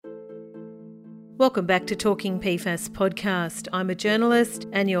Welcome back to Talking PFAS podcast. I'm a journalist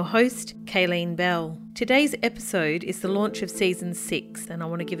and your host, Kayleen Bell. Today's episode is the launch of Season 6, and I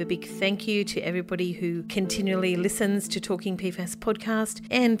want to give a big thank you to everybody who continually listens to Talking PFAS podcast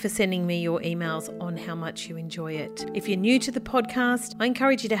and for sending me your emails on how much you enjoy it. If you're new to the podcast, I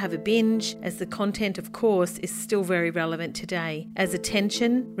encourage you to have a binge, as the content, of course, is still very relevant today, as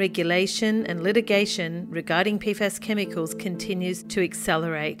attention, regulation and litigation regarding PFAS chemicals continues to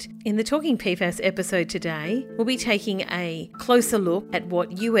accelerate. In the Talking PFAS episode today, we'll be taking a closer look at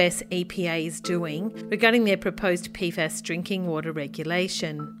what US EPA is doing regarding their proposed PFAS drinking water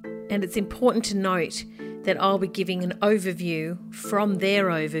regulation. And it's important to note that I'll be giving an overview from their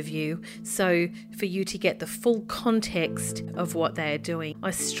overview, so for you to get the full context of what they are doing.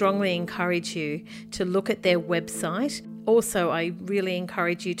 I strongly encourage you to look at their website. Also, I really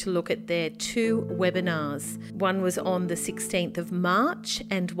encourage you to look at their two webinars. One was on the 16th of March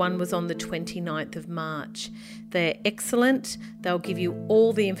and one was on the 29th of March. They're excellent. They'll give you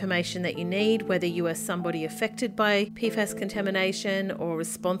all the information that you need, whether you are somebody affected by PFAS contamination or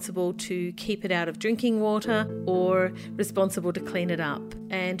responsible to keep it out of drinking water or responsible to clean it up.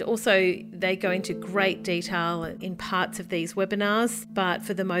 And also, they go into great detail in parts of these webinars, but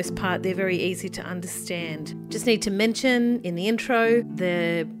for the most part, they're very easy to understand. Just need to mention in the intro,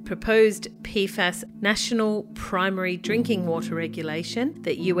 the proposed PFAS National Primary Drinking Water Regulation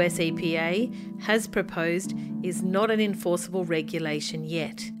that US EPA has proposed is not an enforceable regulation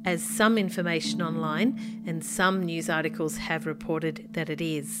yet, as some information online and some news articles have reported that it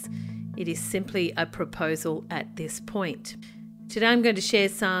is. It is simply a proposal at this point. Today I'm going to share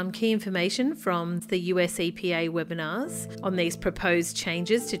some key information from the US EPA webinars on these proposed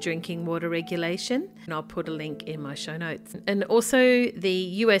changes to drinking water regulation, and I'll put a link in my show notes. And also, the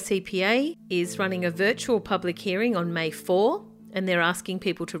US EPA is running a virtual public hearing on May 4, and they're asking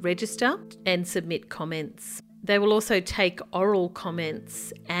people to register and submit comments. They will also take oral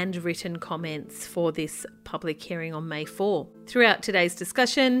comments and written comments for this public hearing on May 4. Throughout today's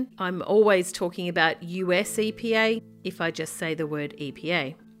discussion, I'm always talking about US EPA if I just say the word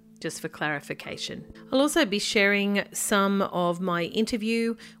EPA, just for clarification. I'll also be sharing some of my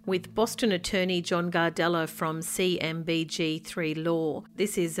interview with Boston attorney John Gardella from CMBG3 Law.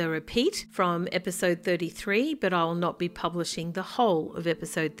 This is a repeat from episode 33, but I'll not be publishing the whole of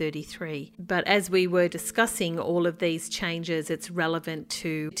episode 33. But as we were discussing all of these changes, it's relevant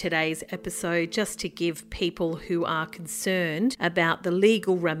to today's episode just to give people who are concerned about the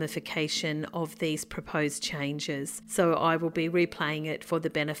legal ramification of these proposed changes. So I will be replaying it for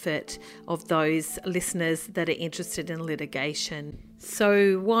the benefit of those listeners that are interested in litigation.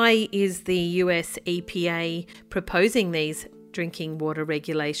 So why is the US EPA proposing these drinking water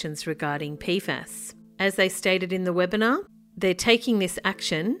regulations regarding PFAS? As they stated in the webinar, they're taking this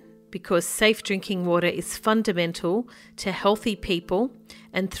action because safe drinking water is fundamental to healthy people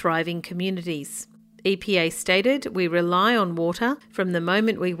and thriving communities. EPA stated, we rely on water from the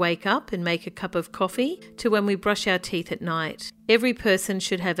moment we wake up and make a cup of coffee to when we brush our teeth at night. Every person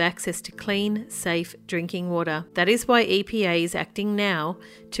should have access to clean, safe drinking water. That is why EPA is acting now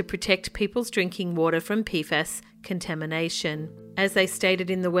to protect people's drinking water from PFAS contamination. As they stated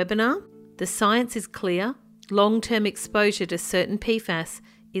in the webinar, the science is clear. Long-term exposure to certain PFAS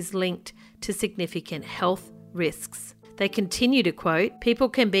is linked to significant health risks. They continue to quote, people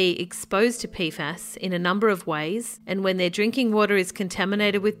can be exposed to PFAS in a number of ways, and when their drinking water is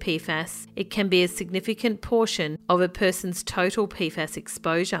contaminated with PFAS, it can be a significant portion of a person's total PFAS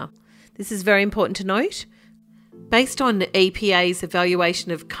exposure. This is very important to note. Based on EPA's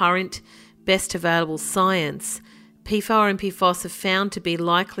evaluation of current best available science, PFAS and PFOS are found to be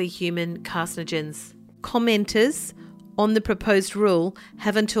likely human carcinogens. Commenters on the proposed rule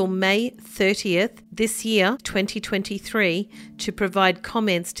have until May 30th this year, 2023, to provide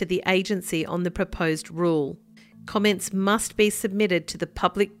comments to the agency on the proposed rule. Comments must be submitted to the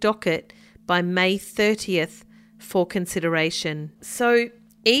public docket by May 30th for consideration. So,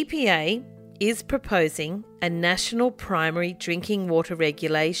 EPA is proposing a national primary drinking water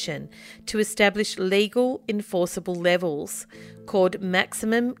regulation to establish legal enforceable levels called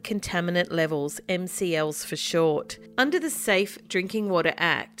Maximum Contaminant Levels, MCLs for short. Under the Safe Drinking Water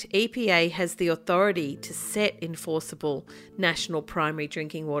Act, EPA has the authority to set enforceable national primary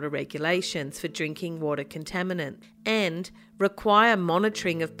drinking water regulations for drinking water contaminant and require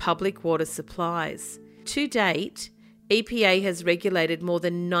monitoring of public water supplies. To date, EPA has regulated more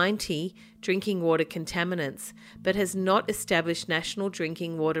than 90 drinking water contaminants, but has not established national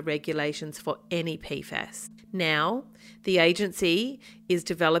drinking water regulations for any PFAS. Now, the agency is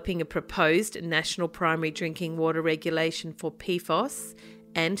developing a proposed national primary drinking water regulation for PFOS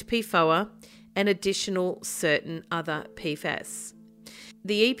and PFOA and additional certain other PFAS.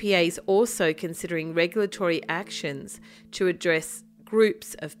 The EPA is also considering regulatory actions to address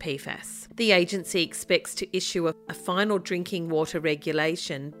groups of PFAS. The agency expects to issue a final drinking water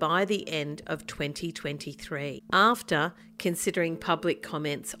regulation by the end of 2023, after considering public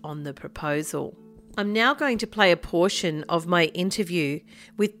comments on the proposal. I'm now going to play a portion of my interview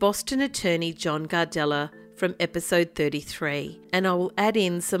with Boston attorney John Gardella from episode 33, and I will add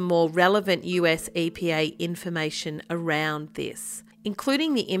in some more relevant US EPA information around this,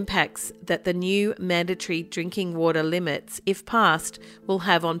 including the impacts that the new mandatory drinking water limits, if passed, will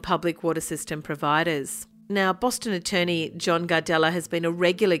have on public water system providers. Now, Boston attorney John Gardella has been a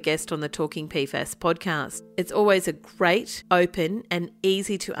regular guest on the Talking PFAS podcast. It's always a great, open and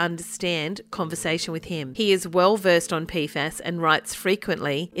easy to understand conversation with him. He is well versed on PFAS and writes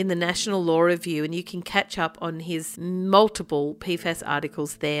frequently in the National Law Review, and you can catch up on his multiple PFAS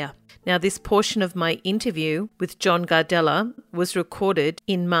articles there. Now, this portion of my interview with John Gardella was recorded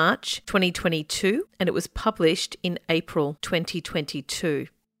in March 2022 and it was published in April 2022.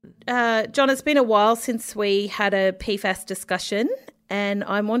 John, it's been a while since we had a PFAS discussion, and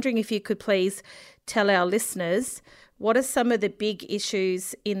I'm wondering if you could please tell our listeners what are some of the big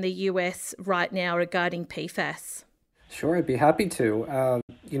issues in the US right now regarding PFAS? Sure, I'd be happy to.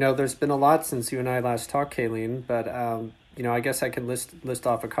 There's been a lot since you and I last talked, Kayleen, but I guess I can list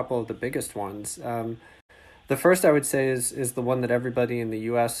off a couple of the biggest ones. The first I would say is the one that everybody in the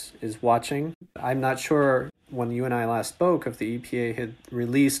U.S. is watching. I'm not sure when you and I last spoke if the EPA had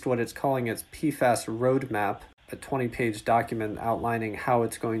released what it's calling its PFAS roadmap, a 20-page document outlining how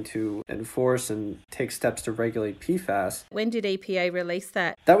it's going to enforce and take steps to regulate PFAS. When did EPA release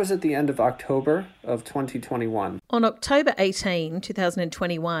that? That was at the end of October of 2021. On October 18,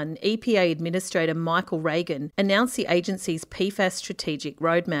 2021, EPA Administrator Michael Reagan announced the agency's PFAS strategic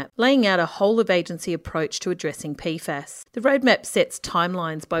roadmap, laying out a whole-of-agency approach to addressing PFAS. The roadmap sets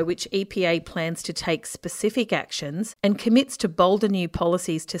timelines by which EPA plans to take specific actions and commits to bolder new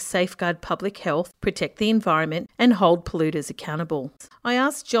policies to safeguard public health, protect the environment, and hold polluters accountable. I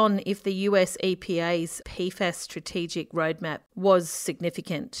asked John if the US EPA's PFAS strategic roadmap was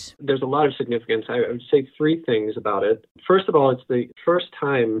significant. There's a lot of significance. I would say three things about it. First of all, it's the first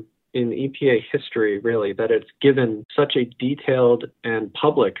time in EPA history, really, that it's given such a detailed and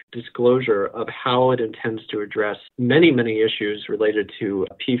public disclosure of how it intends to address many, many issues related to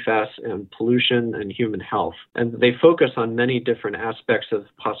PFAS and pollution and human health. And they focus on many different aspects of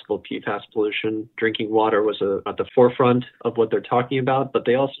possible PFAS pollution. Drinking water was at the forefront of what they're talking about, but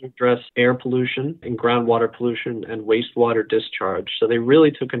they also address air pollution and groundwater pollution and wastewater discharge. So they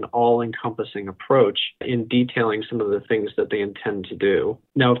really took an all-encompassing approach in detailing some of the things that they intend to do.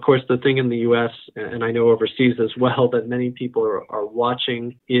 Now, of course, the thing in the U.S., and I know overseas as well, that many people are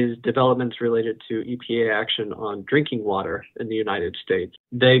watching is developments related to EPA action on drinking water in the United States.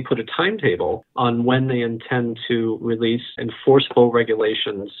 They put a timetable on when they intend to release enforceable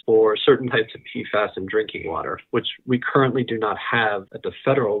regulations for certain types of PFAS in drinking water, which we currently do not have at the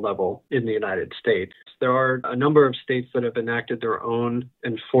federal level in the United States. There are a number of states that have enacted their own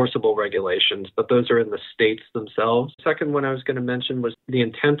enforceable regulations, but those are in the states themselves. The second one I was going to mention was the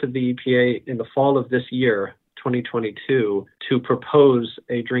intent of the EPA in the fall of this year, 2022, to propose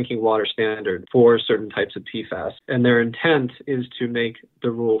a drinking water standard for certain types of PFAS. And their intent is to make the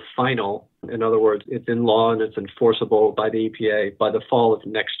rule final. In other words, it's in law and it's enforceable by the EPA by the fall of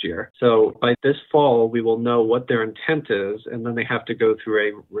next year. So by this fall, we will know what their intent is, and then they have to go through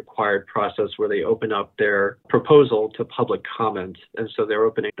a required process where they open up their proposal to public comment. And so they're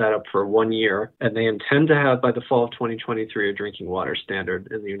opening that up for 1 year, and they intend to have by the fall of 2023 a drinking water standard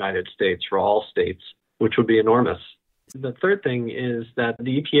in the United States for all states, which would be enormous. The third thing is that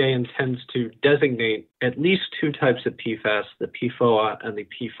the EPA intends to designate at least two types of PFAS, the PFOA and the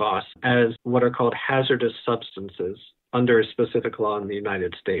PFAS, as what are called hazardous substances under a specific law in the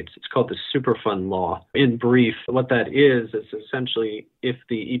United States. It's called the Superfund law. In brief, what that is essentially if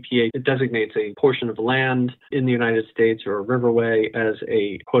the EPA designates a portion of land in the United States or a riverway as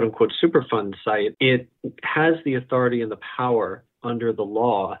a quote-unquote Superfund site, it has the authority and the power under the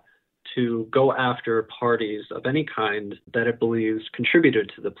law to go after parties of any kind that it believes contributed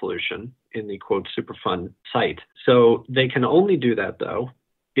to the pollution in the quote Superfund site. So they can only do that, though,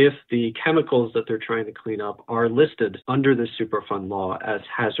 if the chemicals that they're trying to clean up are listed under the Superfund law as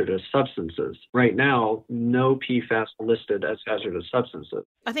hazardous substances. Right now, no PFAS are listed as hazardous substances.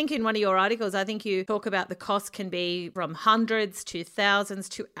 I think in one of your articles, I think you talk about the cost can be from hundreds to thousands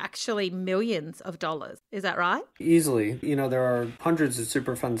to actually millions of dollars. Is that right? Easily. There are hundreds of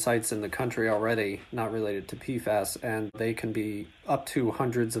Superfund sites in the country already not related to PFAS, and they can be up to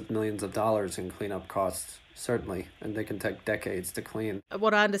hundreds of millions of dollars in cleanup costs. Certainly, and they can take decades to clean.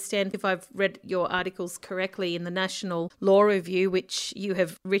 What I understand, if I've read your articles correctly in the National Law Review, which you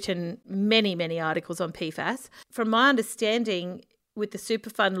have written many, many articles on PFAS, from my understanding with the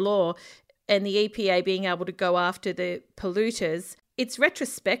Superfund law and the EPA being able to go after the polluters, it's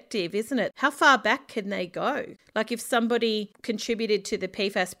retrospective, isn't it? How far back can they go? Like if somebody contributed to the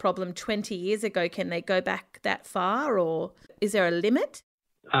PFAS problem 20 years ago, can they go back that far, or is there a limit?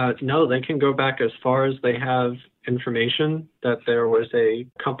 No, they can go back as far as they have information that there was a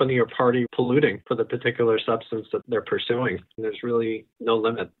company or party polluting for the particular substance that they're pursuing. There's really no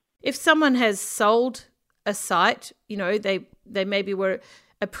limit. If someone has sold a site, they maybe were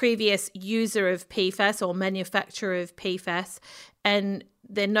a previous user of PFAS or manufacturer of PFAS, and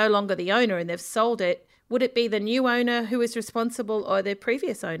they're no longer the owner and they've sold it, would it be the new owner who is responsible or their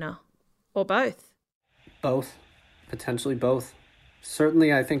previous owner, or both? Both. Potentially both.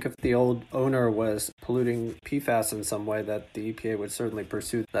 Certainly, I think if the old owner was polluting PFAS in some way, that the EPA would certainly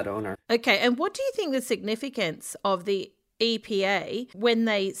pursue that owner. Okay, and what do you think the significance of the EPA when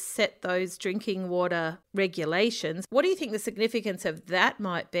they set those drinking water regulations? What do you think the significance of that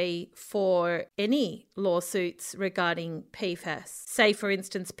might be for any lawsuits regarding PFAS? Say, for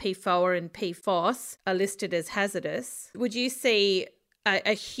instance, PFOA and PFOS are listed as hazardous. Would you see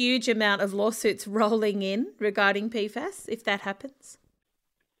a huge amount of lawsuits rolling in regarding PFAS if that happens?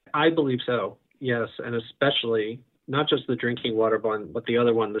 I believe so, yes, and especially not just the drinking water one, but the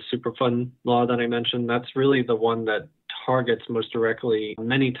other one, the Superfund law that I mentioned. That's really the one that targets most directly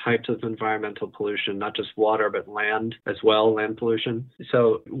many types of environmental pollution, not just water, but land as well, land pollution.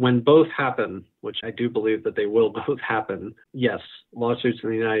 So when both happen, which I do believe that they will both happen, yes, lawsuits in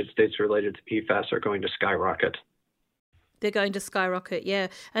the United States related to PFAS are going to skyrocket. They're going to skyrocket, yeah.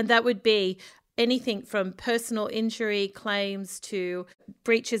 And that would be anything from personal injury claims to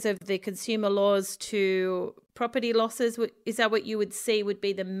breaches of the consumer laws to property losses. Is that what you would see would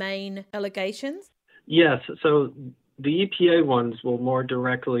be the main allegations? Yes. So the EPA ones will more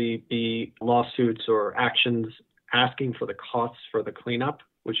directly be lawsuits or actions asking for the costs for the cleanup,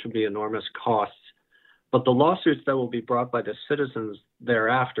 which would be enormous costs. But the lawsuits that will be brought by the citizens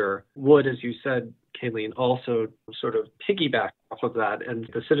thereafter would, as you said, Kayleen, also sort of piggyback off of that. And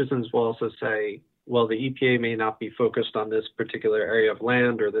the citizens will also say, well, the EPA may not be focused on this particular area of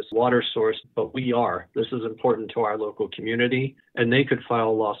land or this water source, but we are. This is important to our local community. And they could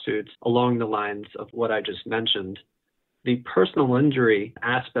file lawsuits along the lines of what I just mentioned. The personal injury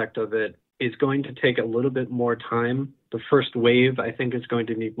aspect of it is going to take a little bit more time. The first wave, I think, is going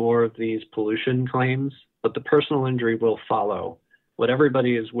to need more of these pollution claims, but the personal injury will follow. What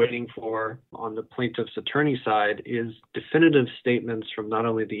everybody is waiting for on the plaintiff's attorney side is definitive statements from not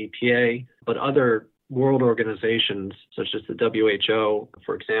only the EPA, but other world organizations, such as the WHO,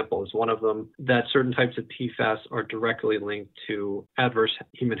 for example, is one of them, that certain types of PFAS are directly linked to adverse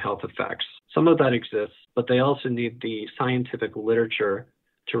human health effects. Some of that exists, but they also need the scientific literature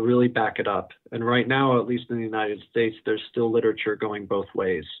to really back it up. And right now, at least in the United States, there's still literature going both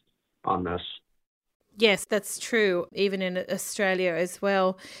ways on this. Yes, that's true, even in Australia as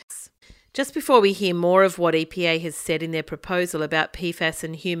well. Just before we hear more of what EPA has said in their proposal about PFAS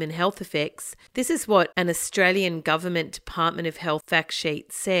and human health effects, this is what an Australian Government Department of Health fact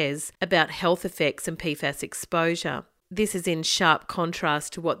sheet says about health effects and PFAS exposure. This is in sharp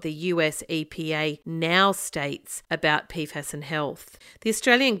contrast to what the US EPA now states about PFAS and health. The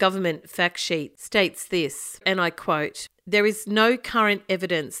Australian Government fact sheet states this, and I quote, "There is no current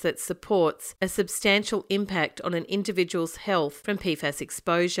evidence that supports a substantial impact on an individual's health from PFAS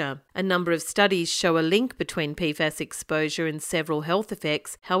exposure. A number of studies show a link between PFAS exposure and several health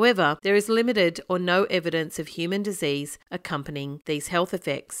effects. However, there is limited or no evidence of human disease accompanying these health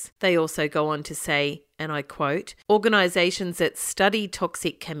effects." They also go on to say, and I quote, "Organisations that study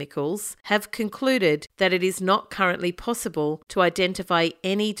toxic chemicals have concluded that it is not currently possible to identify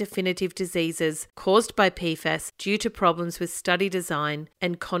any definitive diseases caused by PFAS due to problems with study design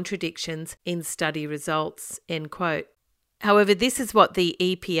and contradictions in study results," end quote. However, this is what the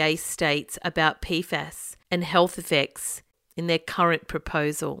EPA states about PFAS and health effects in their current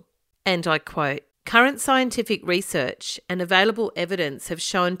proposal. And I quote, Current scientific research and available evidence have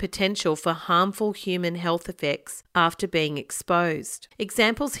shown potential for harmful human health effects after being exposed.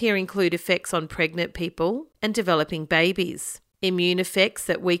 Examples here include effects on pregnant people and developing babies, immune effects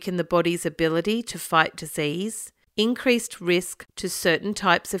that weaken the body's ability to fight disease, increased risk to certain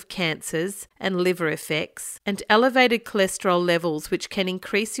types of cancers and liver effects, and elevated cholesterol levels which can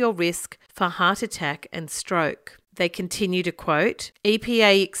increase your risk for heart attack and stroke. They continue to quote,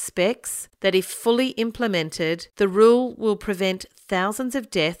 EPA expects that if fully implemented, the rule will prevent thousands of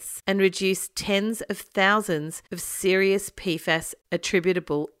deaths and reduce tens of thousands of serious PFAS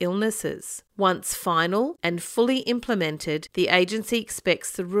attributable illnesses. Once final and fully implemented, the agency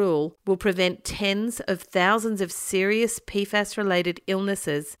expects the rule will prevent tens of thousands of serious PFAS-related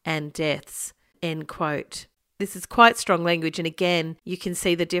illnesses and deaths. End quote. This is quite strong language, and again, you can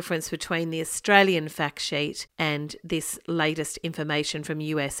see the difference between the Australian fact sheet and this latest information from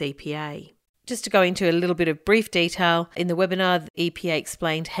US EPA. Just to go into a little bit of brief detail, in the webinar, the EPA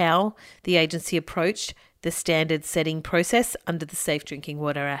explained how the agency approached the standard setting process under the Safe Drinking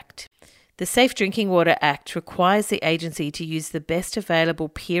Water Act. The Safe Drinking Water Act requires the agency to use the best available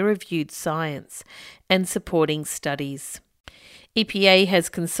peer-reviewed science and supporting studies. EPA has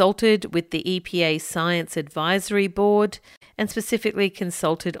consulted with the EPA Science Advisory Board and specifically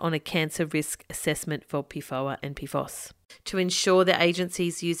consulted on a cancer risk assessment for PFOA and PFOS to ensure the agency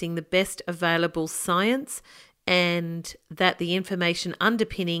is using the best available science and that the information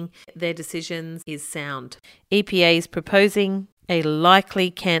underpinning their decisions is sound. EPA is proposing a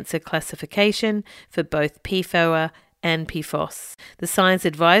likely cancer classification for both PFOA and PFOS. The Science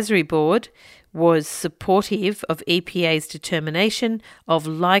Advisory Board was supportive of EPA's determination of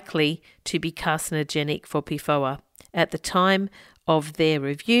likely to be carcinogenic for PFOA at the time of their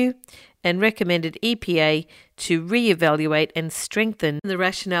review and recommended EPA to re-evaluate and strengthen the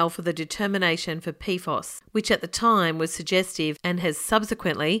rationale for the determination for PFOS, which at the time was suggestive and has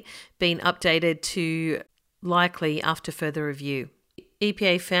subsequently been updated to likely after further review.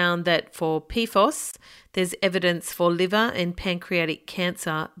 EPA found that for PFOS, there's evidence for liver and pancreatic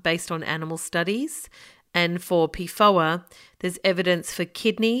cancer based on animal studies, and for PFOA, there's evidence for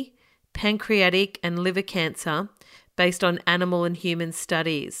kidney, pancreatic and liver cancer based on animal and human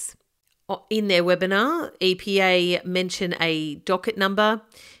studies. In their webinar, EPA mentioned a docket number,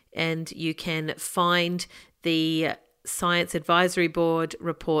 and you can find the Science Advisory Board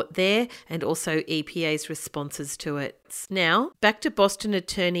report there and also EPA's responses to it. Now, back to Boston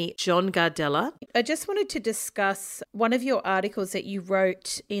attorney John Gardella. I just wanted to discuss one of your articles that you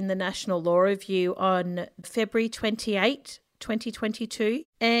wrote in the National Law Review on February 28, 2022,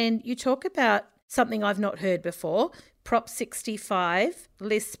 and you talk about something I've not heard before. Prop 65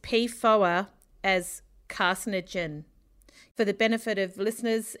 lists PFOA as carcinogen. For the benefit of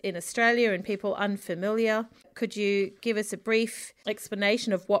listeners in Australia and people unfamiliar, could you give us a brief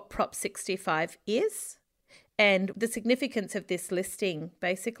explanation of what Prop 65 is and the significance of this listing,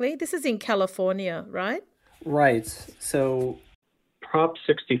 basically? This is in California, right? Right. So Prop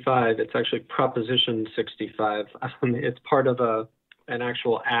 65, it's actually Proposition 65. It's part of an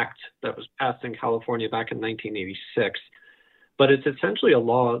actual act that was passed in California back in 1986. But it's essentially a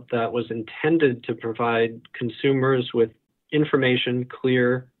law that was intended to provide consumers with information,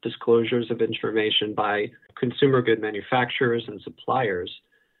 clear disclosures of information by consumer good manufacturers and suppliers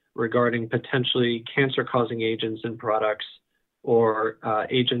regarding potentially cancer-causing agents in products or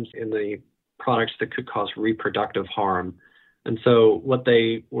agents in the products that could cause reproductive harm. And so what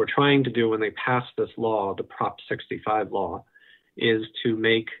they were trying to do when they passed this law, the Prop 65 law, is to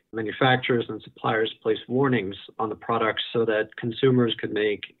make manufacturers and suppliers place warnings on the products so that consumers could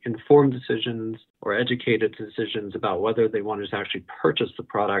make informed decisions or educated decisions about whether they wanted to actually purchase the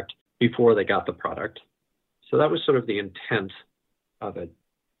product before they got the product. So that was sort of the intent of it.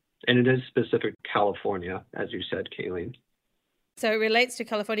 And it is specific to California, as you said, Kayleen. So it relates to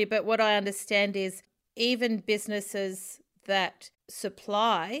California, but what I understand is even businesses that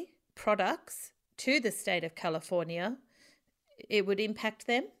supply products to the state of California, it would impact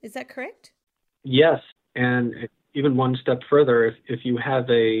them. Is that correct? Yes. And even one step further, if you have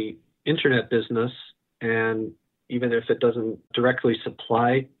a internet business, and even if it doesn't directly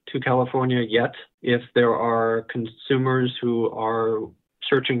supply to California yet, if there are consumers who are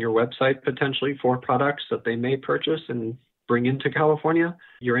searching your website potentially for products that they may purchase and bring into California,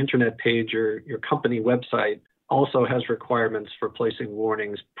 your internet page, your company website also has requirements for placing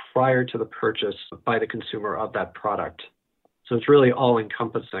warnings prior to the purchase by the consumer of that product. So it's really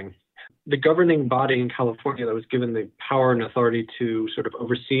all-encompassing. the governing body in California that was given the power and authority to sort of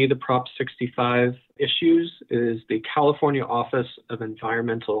oversee the Prop 65 issues is the California Office of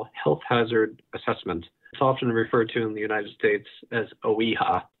Environmental Health Hazard Assessment. It's often referred to in the United States as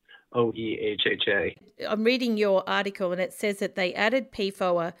OEHA, OEHHA. I'm reading your article and it says that they added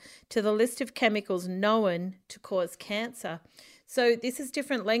PFOA to the list of chemicals known to cause cancer. So this is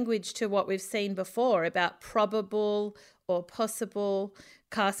different language to what we've seen before about probable or possible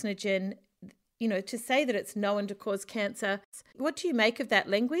carcinogen, to say that it's known to cause cancer. What do you make of that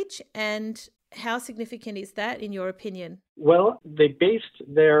language and how significant is that in your opinion? Well, they based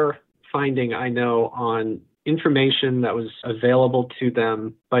their finding, I know, on information that was available to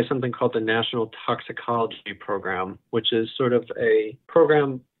them by something called the National Toxicology Program, which is sort of a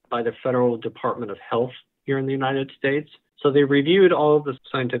program by the Federal Department of Health here in the United States. So they reviewed all of the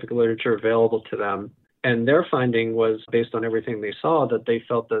scientific literature available to them, and their finding was, based on everything they saw, that they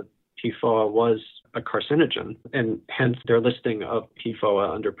felt that PFOA was a carcinogen, and hence their listing of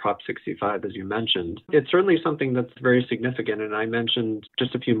PFOA under Prop 65, as you mentioned. It's certainly something that's very significant, and I mentioned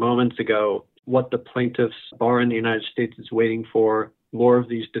just a few moments ago what the plaintiffs' bar in the United States is waiting for, more of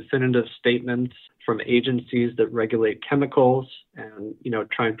these definitive statements from agencies that regulate chemicals and,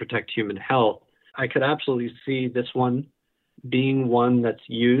 try and protect human health. I could absolutely see this one being one that's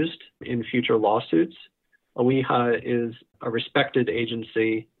used in future lawsuits. OEHA is a respected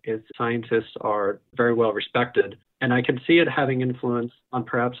agency. Its scientists are very well respected. And I can see it having influence on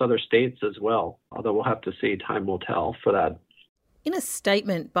perhaps other states as well, although we'll have to see. Time will tell for that. In a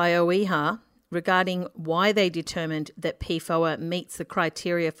statement by OEHA regarding why they determined that PFOA meets the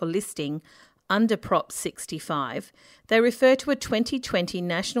criteria for listing under Prop 65, they refer to a 2020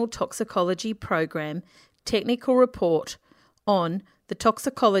 National Toxicology Program technical report on the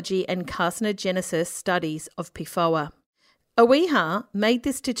toxicology and carcinogenesis studies of PFOA. OEHA made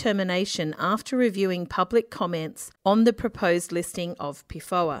this determination after reviewing public comments on the proposed listing of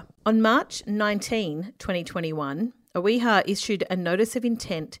PFOA. On March 19, 2021, OEHA issued a notice of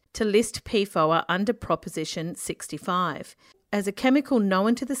intent to list PFOA under Proposition 65 as a chemical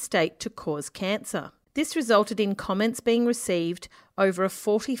known to the state to cause cancer. This resulted in comments being received over a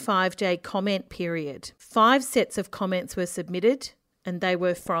 45-day comment period. 5 sets of comments were submitted, and they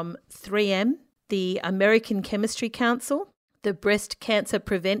were from 3M, the American Chemistry Council, the Breast Cancer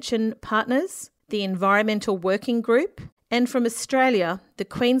Prevention Partners, the Environmental Working Group, and from Australia, the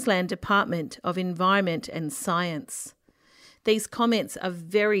Queensland Department of Environment and Science. These comments are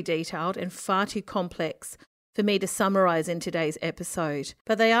very detailed and far too complex for me to summarise in today's episode,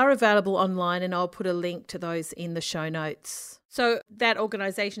 but they are available online and I'll put a link to those in the show notes. So that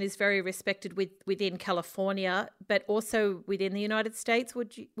organisation is very respected within California, but also within the United States,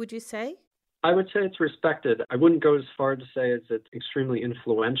 would you say? I would say it's respected. I wouldn't go as far to say it's extremely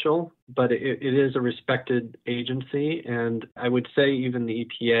influential, but it is a respected agency. And I would say even the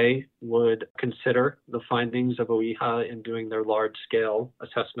EPA would consider the findings of OEHA in doing their large-scale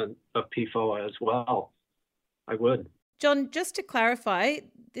assessment of PFOA as well. I would. John, just to clarify,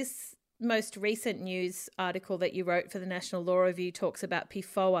 this most recent news article that you wrote for the National Law Review talks about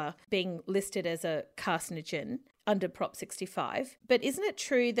PFOA being listed as a carcinogen under Prop 65. But isn't it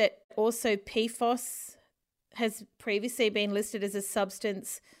true that also PFAS has previously been listed as a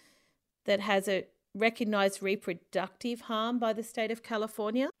substance that has a recognised reproductive harm by the state of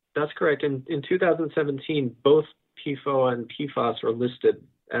California? That's correct. In 2017, both PFOA and PFAS were listed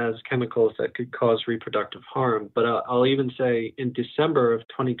as chemicals that could cause reproductive harm. But I'll even say in December of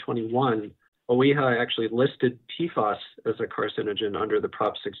 2021, OEHA actually listed PFAS as a carcinogen under the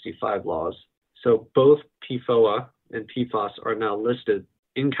Prop 65 laws. So both PFOA and PFAS are now listed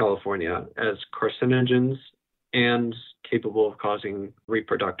in California as carcinogens and capable of causing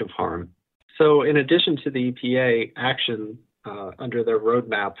reproductive harm. So in addition to the EPA action under their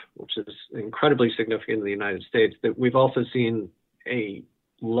roadmap, which is incredibly significant in the United States, that we've also seen a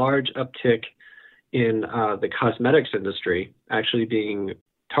large uptick in the cosmetics industry actually being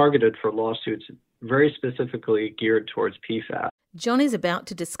targeted for lawsuits very specifically geared towards PFAS. John is about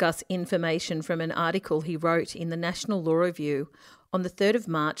to discuss information from an article he wrote in the National Law Review on the 3rd of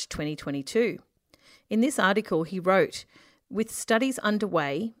March 2022. In this article, he wrote, "With studies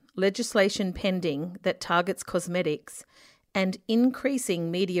underway, legislation pending that targets cosmetics, and increasing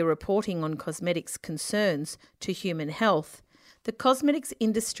media reporting on cosmetics concerns to human health, the cosmetics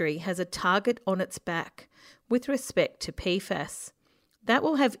industry has a target on its back with respect to PFAS. That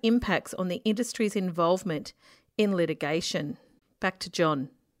will have impacts on the industry's involvement in litigation." Back to John.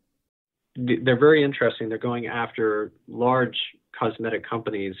 They're very interesting. They're going after large cosmetic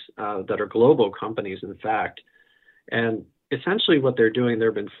companies that are global companies, in fact. And essentially what they're doing, there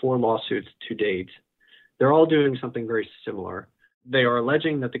have been 4 lawsuits to date. They're all doing something very similar. They are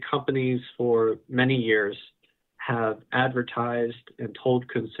alleging that the companies for many years have advertised and told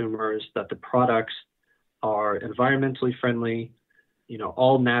consumers that the products are environmentally friendly,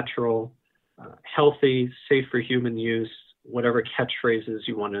 all natural, healthy, safe for human use, whatever catchphrases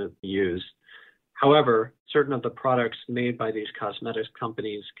you want to use. However, certain of the products made by these cosmetics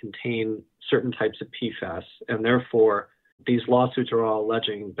companies contain certain types of PFAS, and therefore these lawsuits are all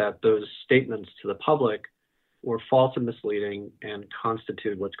alleging that those statements to the public were false and misleading and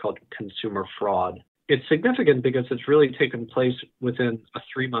constitute what's called consumer fraud. It's significant because it's really taken place within a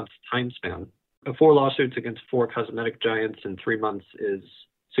 3-month time span. 4 lawsuits against 4 cosmetic giants in 3 months is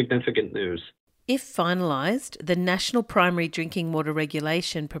significant news. If finalised, the National Primary Drinking Water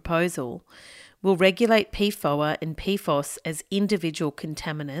Regulation proposal will regulate PFOA and PFOS as individual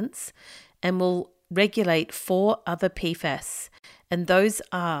contaminants and will regulate 4 other PFAS, and those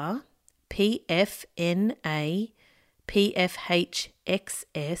are PFNA, PFHXS,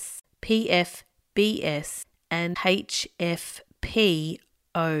 PFBS, and HFPO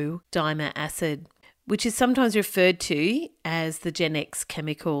dimer acid, which is sometimes referred to as the Gen X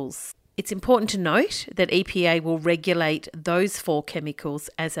chemicals. It's important to note that EPA will regulate those 4 chemicals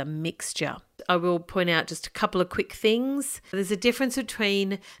as a mixture. I will point out just a couple of quick things. There's a difference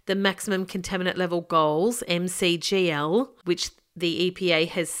between the maximum contaminant level goals, MCGL, which the EPA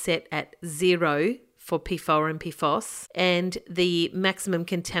has set at 0 for PFOA and PFOS, and the maximum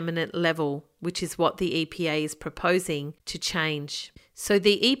contaminant level, which is what the EPA is proposing to change. So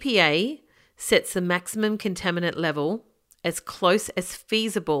the EPA sets the maximum contaminant level as close as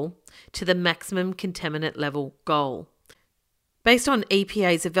feasible to the maximum contaminant level goal. Based on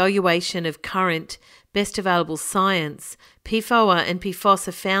EPA's evaluation of current best available science, PFOA and PFOS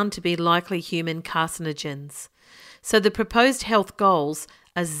are found to be likely human carcinogens. So the proposed health goals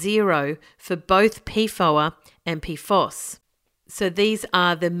are 0 for both PFOA and PFOS. So these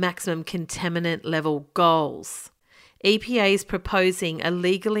are the maximum contaminant level goals. EPA is proposing a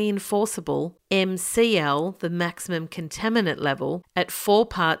legally enforceable MCL, the maximum contaminant level, at 4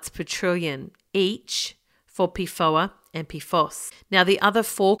 parts per trillion each for PFOA and PFOS. Now, the other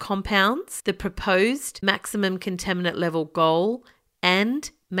 4 compounds, the proposed maximum contaminant level goal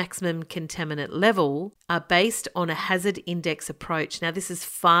and maximum contaminant level, are based on a hazard index approach. Now, this is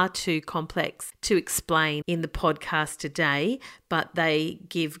far too complex to explain in the podcast today, but they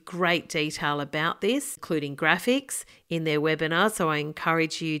give great detail about this, including graphics in their webinar. So I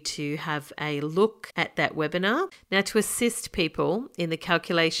encourage you to have a look at that webinar. Now, to assist people in the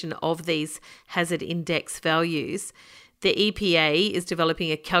calculation of these hazard index values, the EPA is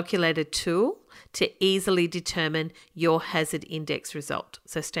developing a calculator tool to easily determine your hazard index result.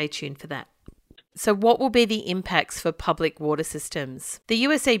 So stay tuned for that. So what will be the impacts for public water systems? The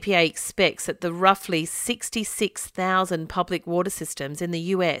US EPA expects that the roughly 66,000 public water systems in the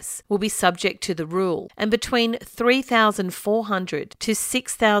US will be subject to the rule, and between 3,400 to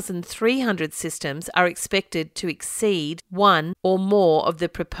 6,300 systems are expected to exceed 1 or more of the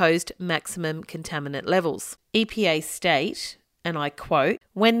proposed maximum contaminant levels. EPA state, and I quote,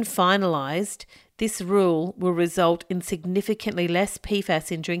 "When finalised, this rule will result in significantly less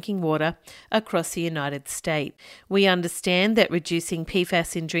PFAS in drinking water across the United States. We understand that reducing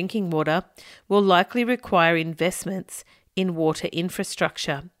PFAS in drinking water will likely require investments in water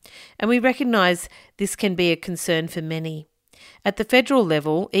infrastructure, and we recognise this can be a concern for many. At the federal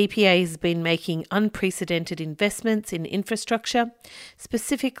level, EPA has been making unprecedented investments in infrastructure,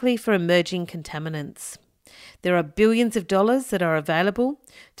 specifically for emerging contaminants. There are billions of dollars that are available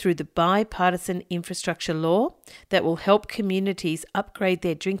through the bipartisan infrastructure law that will help communities upgrade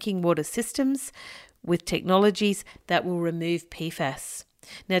their drinking water systems with technologies that will remove PFAS."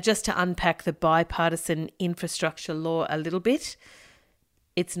 Now, just to unpack the bipartisan infrastructure law a little bit,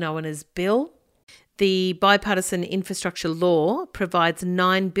 it's known as BILL. The bipartisan infrastructure law provides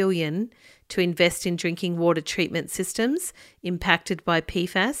 $9 billion to invest in drinking water treatment systems impacted by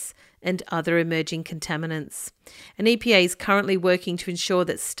PFAS and other emerging contaminants. And EPA is currently working to ensure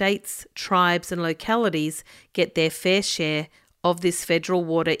that states, tribes and localities get their fair share of this federal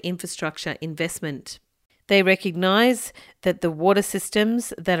water infrastructure investment. They recognise that the water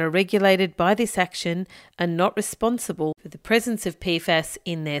systems that are regulated by this action are not responsible for the presence of PFAS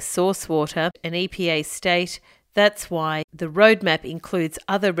in their source water, and EPA state that's why the roadmap includes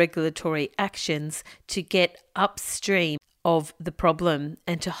other regulatory actions to get upstream of the problem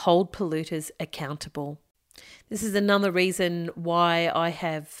and to hold polluters accountable. This is another reason why I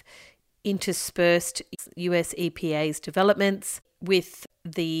have interspersed US EPA's developments with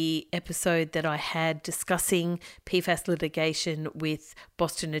the episode that I had discussing PFAS litigation with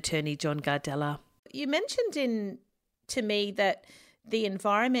Boston attorney John Gardella. You mentioned to me that the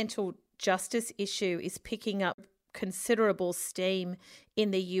environmental justice issue is picking up considerable steam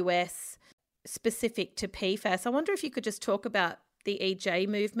in the US specific to PFAS. I wonder if you could just talk about the EJ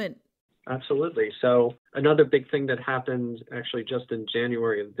movement. Absolutely. So another big thing that happened actually just in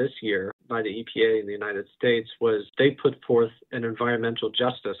January of this year by the EPA in the United States was they put forth an environmental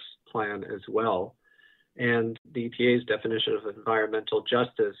justice plan as well. And the EPA's definition of environmental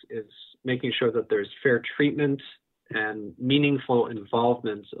justice is making sure that there's fair treatment and meaningful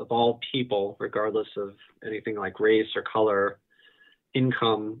involvement of all people, regardless of anything like race or color,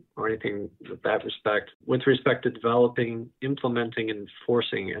 income, or anything with that respect, with respect to developing, implementing, and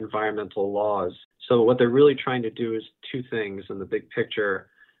enforcing environmental laws. So what they're really trying to do is two things in the big picture.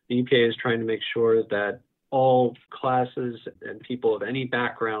 The EPA is trying to make sure that all classes and people of any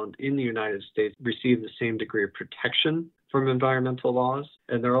background in the United States receive the same degree of protection from environmental laws.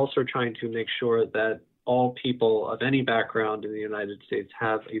 And they're also trying to make sure that all people of any background in the United States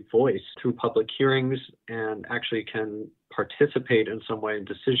have a voice through public hearings and actually can participate in some way in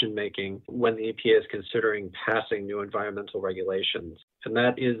decision making when the EPA is considering passing new environmental regulations. And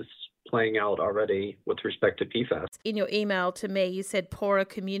that is playing out already with respect to PFAS. In your email to me, you said poorer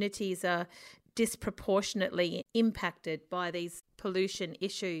communities are disproportionately impacted by these pollution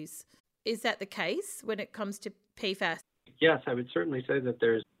issues. Is that the case when it comes to PFAS? Yes, I would certainly say that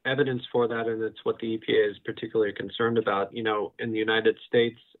there's evidence for that, and it's what the EPA is particularly concerned about. You know, in the United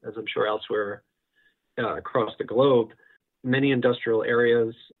States, as I'm sure elsewhere across the globe, many industrial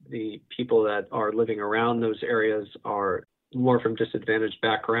areas, the people that are living around those areas are more from disadvantaged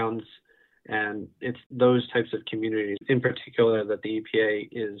backgrounds. And it's those types of communities in particular that the EPA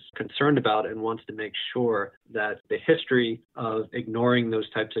is concerned about and wants to make sure that the history of ignoring those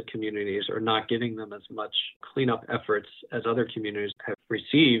types of communities or not giving them as much cleanup efforts as other communities have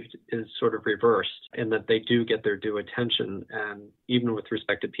received is sort of reversed, and that they do get their due attention. And even with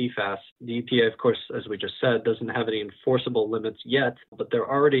respect to PFAS, the EPA, of course, as we just said, doesn't have any enforceable limits yet, but they're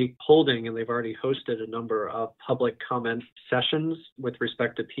already holding and they've already hosted a number of public comment sessions with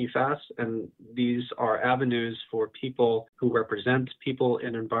respect to PFAS. And these are avenues for people who represent people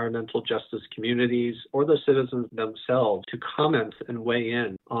in environmental justice communities or the citizens themselves to comment and weigh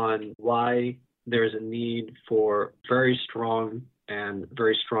in on why there's a need for very strong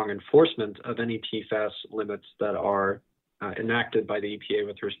enforcement of any PFAS limits that are enacted by the EPA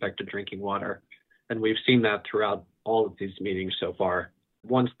with respect to drinking water. And we've seen that throughout all of these meetings so far.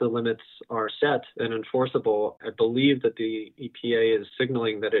 Once the limits are set and enforceable, I believe that the EPA is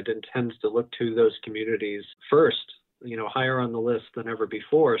signaling that it intends to look to those communities first, higher on the list than ever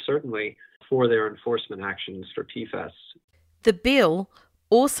before, certainly, for their enforcement actions for PFAS. The bill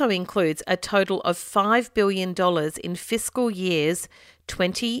also includes a total of $5 billion in fiscal years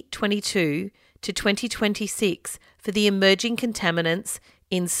 2022 to 2026 for the emerging contaminants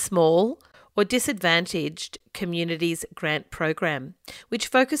in small or disadvantaged communities grant program, which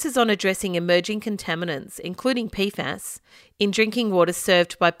focuses on addressing emerging contaminants, including PFAS, in drinking water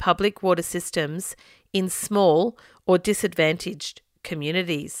served by public water systems in small or disadvantaged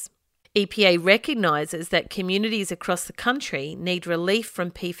communities. EPA recognises that communities across the country need relief from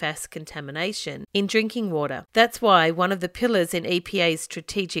PFAS contamination in drinking water. That's why one of the pillars in EPA's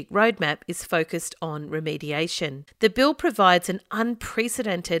strategic roadmap is focused on remediation. The bill provides an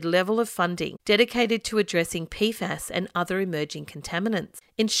unprecedented level of funding dedicated to addressing PFAS and other emerging contaminants,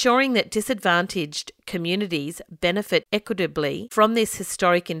 ensuring that disadvantaged communities benefit equitably from this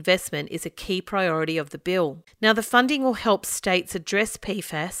historic investment is a key priority of the bill. Now, the funding will help states address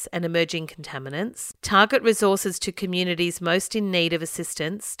PFAS and emerging contaminants, target resources to communities most in need of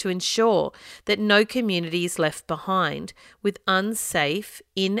assistance to ensure that no community is left behind with unsafe,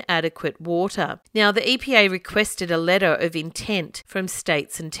 inadequate water. Now, the EPA requested a letter of intent from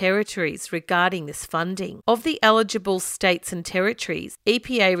states and territories regarding this funding. Of the eligible states and territories,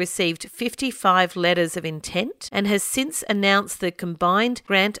 EPA received 55 letters of intent and has since announced the combined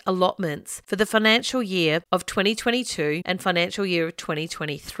grant allotments for the financial year of 2022 and financial year of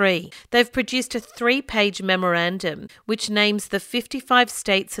 2023. They've produced a 3-page memorandum which names the 55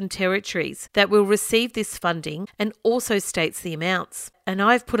 states and territories that will receive this funding and also states the amounts. And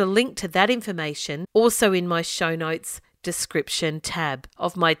I've put a link to that information also in my show notes description tab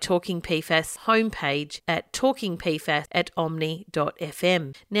of my Talking PFAS homepage at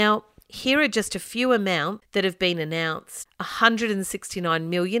talkingpfas@omni.fm. Now, here are just a few amounts that have been announced. $169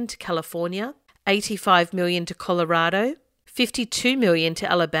 million to California, $85 million to Colorado, $52 million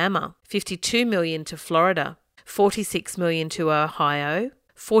to Alabama, $52 million to Florida, $46 million to Ohio,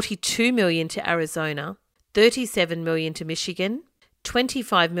 $42 million to Arizona, $37 million to Michigan,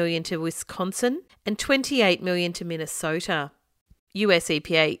 $25 million to Wisconsin, and $28 million to Minnesota. US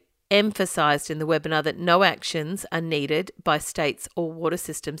EPA emphasised in the webinar that no actions are needed by states or water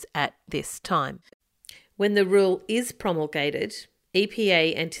systems at this time. When the rule is promulgated,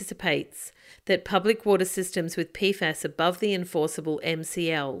 EPA anticipates that public water systems with PFAS above the enforceable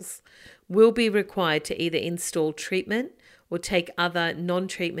MCLs will be required to either install treatment or take other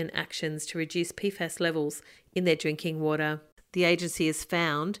non-treatment actions to reduce PFAS levels in their drinking water. The agency has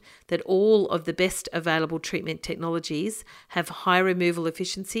found that all of the best available treatment technologies have high removal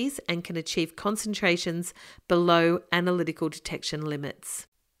efficiencies and can achieve concentrations below analytical detection limits.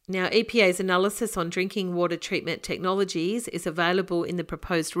 Now, EPA's analysis on drinking water treatment technologies is available in the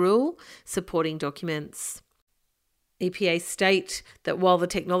proposed rule supporting documents. EPA state that while the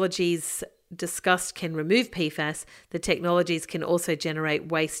technologies discussed can remove PFAS, the technologies can also generate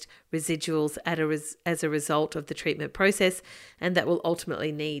waste residuals as a result of the treatment process, and that will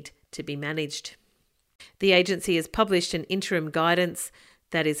ultimately need to be managed. The agency has published an interim guidance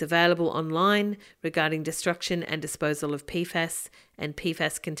that is available online regarding destruction and disposal of PFAS and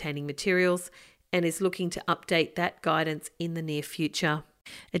PFAS-containing materials, and is looking to update that guidance in the near future.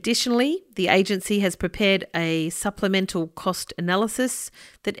 Additionally, the agency has prepared a supplemental cost analysis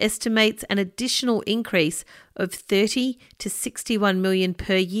that estimates an additional increase of $30 to $61 million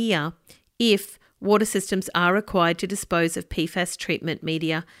per year if water systems are required to dispose of PFAS treatment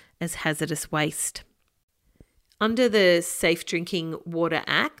media as hazardous waste. Under the Safe Drinking Water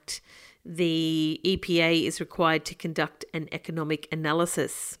Act, the EPA is required to conduct an economic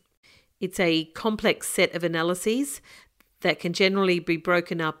analysis. It's a complex set of analyses that can generally be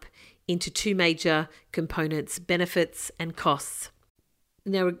broken up into two major components, benefits and costs.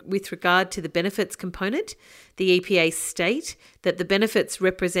 Now, with regard to the benefits component, the EPA state that the benefits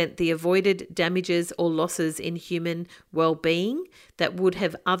represent the avoided damages or losses in human well-being that would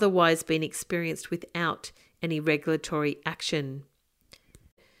have otherwise been experienced without any regulatory action.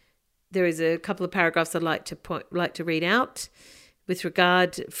 There is a couple of paragraphs I'd like to read out. With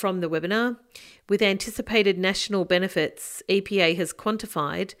regard from the webinar, with anticipated national benefits, EPA has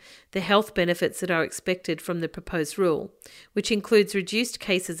quantified the health benefits that are expected from the proposed rule, which includes reduced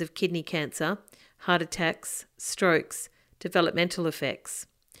cases of kidney cancer, heart attacks, strokes, developmental effects.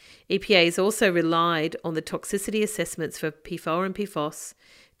 EPA has also relied on the toxicity assessments for PFOA and PFOS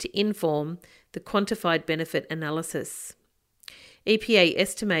to inform the quantified benefit analysis. EPA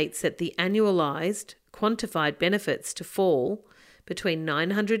estimates that the annualized quantified benefits to fall between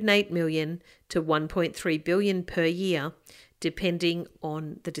 $908 million to $1.3 billion per year, depending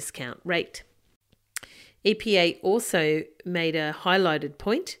on the discount rate. EPA also made a highlighted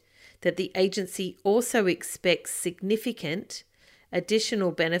point that the agency also expects significant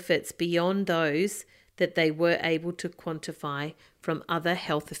additional benefits beyond those that they were able to quantify from other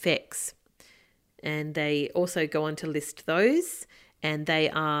health effects. And they also go on to list those, and they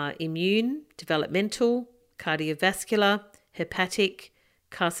are immune, developmental, cardiovascular, hepatic,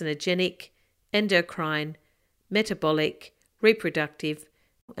 carcinogenic, endocrine, metabolic, reproductive,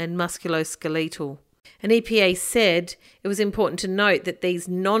 and musculoskeletal. And EPA said it was important to note that these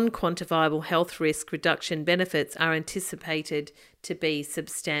non-quantifiable health risk reduction benefits are anticipated to be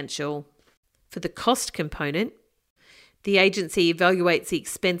substantial. For the cost component, the agency evaluates the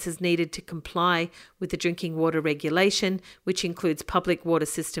expenses needed to comply with the drinking water regulation, which includes public water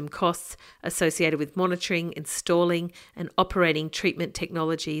system costs associated with monitoring, installing, and operating treatment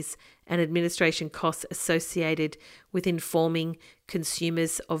technologies, and administration costs associated with informing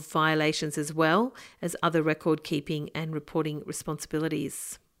consumers of violations, as well as other record keeping and reporting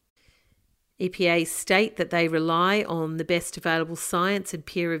responsibilities. EPA state that they rely on the best available science and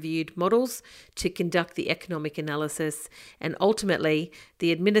peer-reviewed models to conduct the economic analysis, and ultimately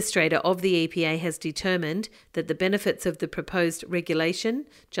the administrator of the EPA has determined that the benefits of the proposed regulation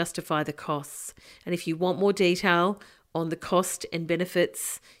justify the costs. And if you want more detail on the cost and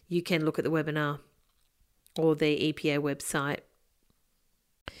benefits, you can look at the webinar or the EPA website.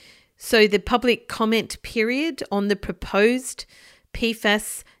 So the public comment period on the proposed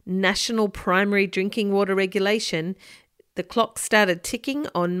PFAS National Primary Drinking Water Regulation, the clock started ticking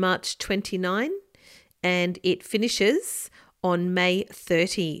on March 29 and it finishes on May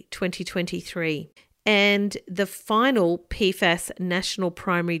 30, 2023. And the final PFAS National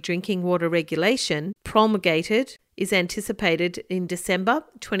Primary Drinking Water Regulation promulgated is anticipated in December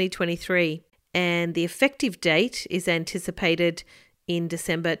 2023, and the effective date is anticipated in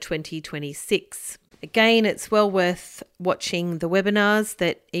December 2026. Again, it's well worth watching the webinars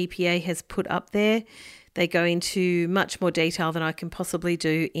that EPA has put up there. They go into much more detail than I can possibly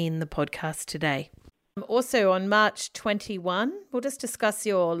do in the podcast today. Also on March 21, we'll just discuss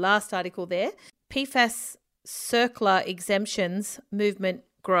your last article there. PFAS circular exemptions movement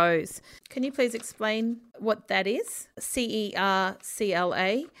grows. Can you please explain what that is? CERCLA,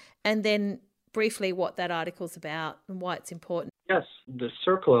 and then briefly what that article's about and why it's important. Yes, the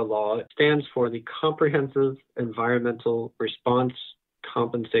CERCLA law stands for the Comprehensive Environmental Response,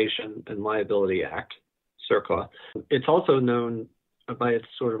 Compensation, and Liability Act, CERCLA. It's also known by its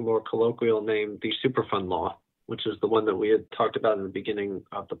sort of more colloquial name, the Superfund law, which is the one that we had talked about in the beginning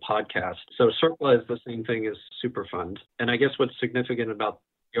of the podcast. So CERCLA is the same thing as Superfund. And I guess what's significant about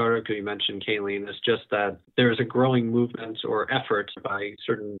the article you mentioned, Kayleen, is just that there is a growing movement or effort by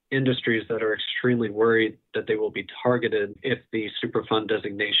certain industries that are extremely worried that they will be targeted if the Superfund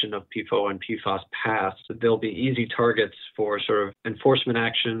designation of PFOA and PFAS pass. They'll be easy targets for sort of enforcement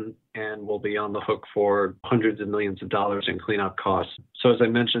action and will be on the hook for hundreds of millions of dollars in cleanup costs. So as I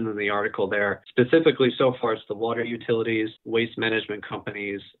mentioned in the article there, specifically so far it's the water utilities, waste management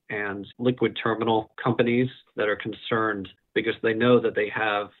companies, and liquid terminal companies that are concerned because they know that they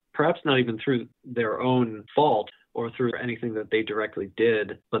have, perhaps not even through their own fault or through anything that they directly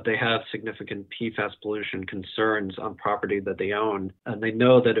did, but they have significant PFAS pollution concerns on property that they own. And they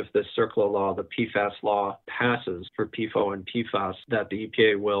know that if the CERCLA law, the PFAS law, passes for PFOA and PFAS, that the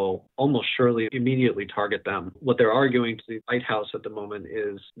EPA will almost surely immediately target them. What they're arguing to the White House at the moment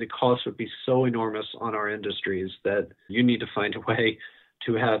is the cost would be so enormous on our industries that you need to find a way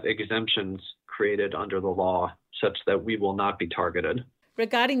to have exemptions created under the law such that we will not be targeted.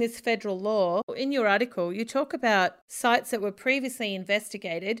 Regarding this federal law, in your article, you talk about sites that were previously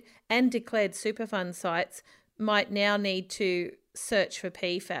investigated and declared Superfund sites might now need to search for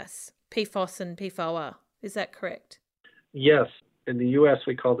PFAS and PFOA. Is that correct? Yes. In the U.S.,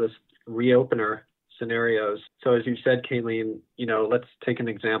 we call this reopener scenarios. So as you said, Kayleen, let's take an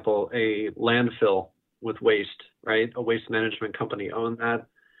example, a landfill with waste, right? A waste management company owned that,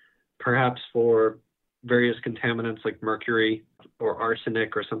 perhaps for various contaminants like mercury or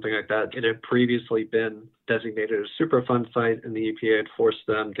arsenic or something like that. It had previously been designated a Superfund site, and the EPA had forced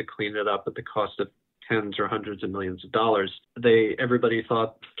them to clean it up at the cost of tens or hundreds of millions of dollars. Everybody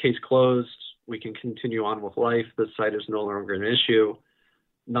thought, case closed, we can continue on with life. The site is no longer an issue.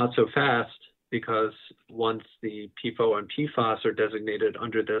 Not so fast, because once the PFOA and PFAS are designated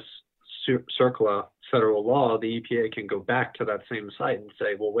under this CERCLA federal law, the EPA can go back to that same site and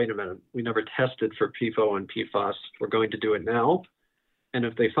say, well, wait a minute, we never tested for PFOA and PFAS. We're going to do it now. And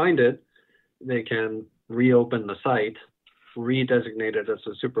if they find it, they can reopen the site, redesignate it as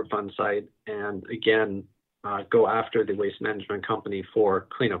a Superfund site, and again, go after the waste management company for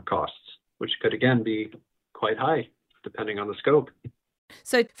cleanup costs, which could again be quite high, depending on the scope.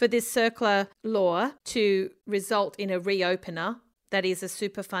 So for this CERCLA law to result in a reopener, that is a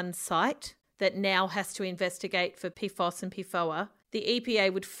Superfund site that now has to investigate for PFOS and PFOA, the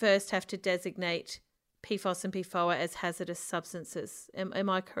EPA would first have to designate PFOS and PFOA as hazardous substances. Am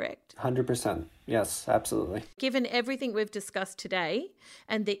I correct? 100%. Yes, absolutely. Given everything we've discussed today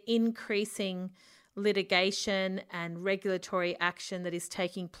and the increasing litigation and regulatory action that is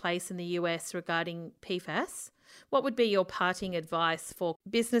taking place in the US regarding PFAS, what would be your parting advice for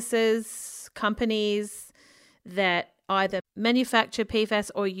businesses, companies that either manufacture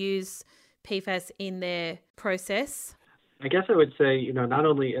PFAS or use PFAS in their process? I guess I would say, not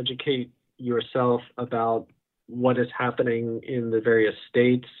only educate yourself about what is happening in the various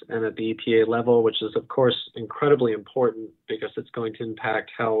states and at the EPA level, which is, of course, incredibly important because it's going to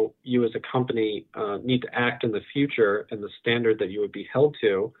impact how you as a company need to act in the future and the standard that you would be held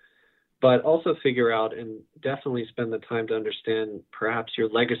to, but also figure out and definitely spend the time to understand perhaps your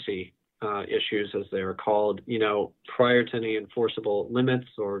legacy issues, as they are called, prior to any enforceable limits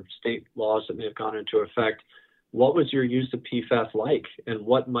or state laws that may have gone into effect. What was your use of PFAS like, and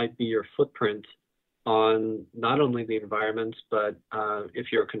what might be your footprint on not only the environment, but if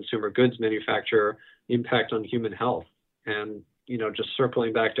you're a consumer goods manufacturer, impact on human health? And, just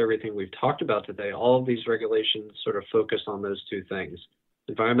circling back to everything we've talked about today, all of these regulations sort of focus on those two things: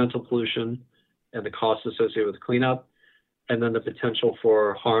 environmental pollution and the costs associated with cleanup, and then the potential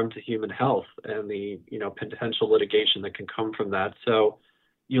for harm to human health and the potential litigation that can come from that. So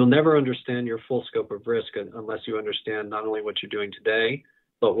you'll never understand your full scope of risk unless you understand not only what you're doing today,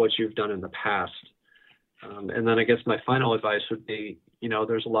 but what you've done in the past. And then I guess my final advice would be,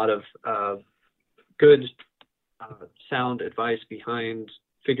 there's a lot of good, sound advice behind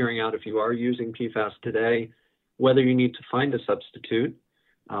figuring out if you are using PFAS today, whether you need to find a substitute,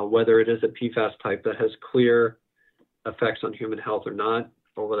 whether it is a PFAS type that has clear effects on human health or not,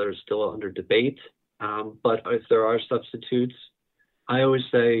 or whether it's still under debate. But if there are substitutes, I always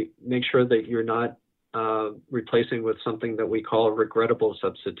say make sure that you're not replacing with something that we call a regrettable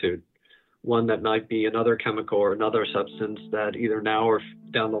substitute, one that might be another chemical or another substance that either now or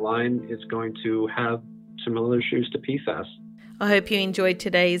down the line is going to have similar issues to PFAS. I hope you enjoyed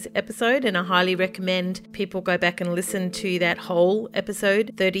today's episode, and I highly recommend people go back and listen to that whole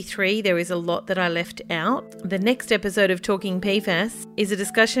episode 33. There is a lot that I left out. The next episode of Talking PFAS is a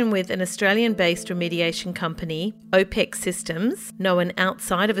discussion with an Australian-based remediation company, OPEC Systems, known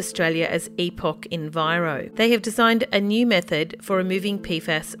outside of Australia as Epoch Enviro. They have designed a new method for removing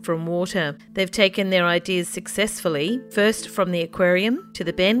PFAS from water. They've taken their ideas successfully, first from the aquarium to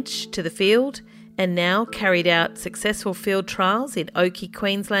the bench to the field, and now carried out successful field trials in Oakey,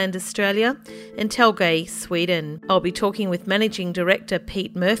 Queensland, Australia, and Telge, Sweden. I'll be talking with Managing Director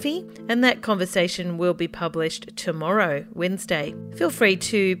Pete Murphy, and that conversation will be published tomorrow, Wednesday. Feel free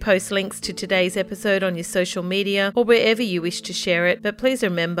to post links to today's episode on your social media or wherever you wish to share it, but please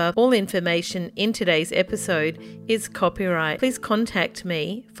remember all information in today's episode is copyright. Please contact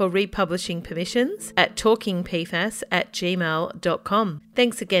me for republishing permissions at talkingpfas@gmail.com.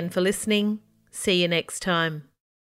 Thanks again for listening. See you next time.